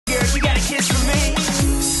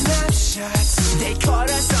They caught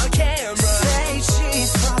us on camera. Say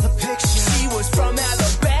she's for the picture. She was from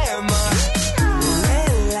Alabama.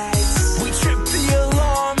 Red lights. We tripped the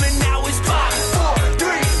alarm and now it's 5, 4,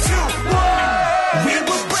 3, 2, 1. We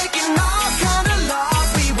were breaking all kind of laws.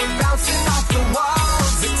 We were bouncing off the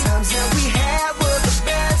walls. The times that we had were the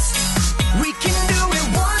best. We can do it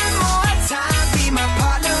one more time. Be my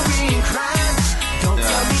partner in crime. Don't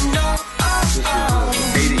tell me no.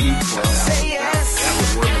 Pay to eat club. Say yes. That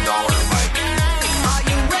was worth $1 a bite. Are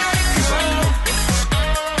you ready, girl?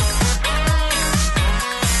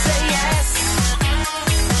 Say yes.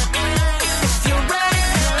 If you're ready,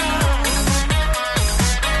 girl.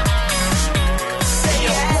 Say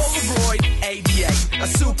yes. Polaroid 88, a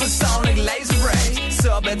supersonic laser ray,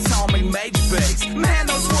 subatomic major bass. Man,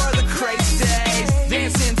 those were the crazy days.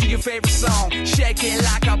 Dancing to your favorite song, shake it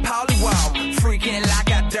like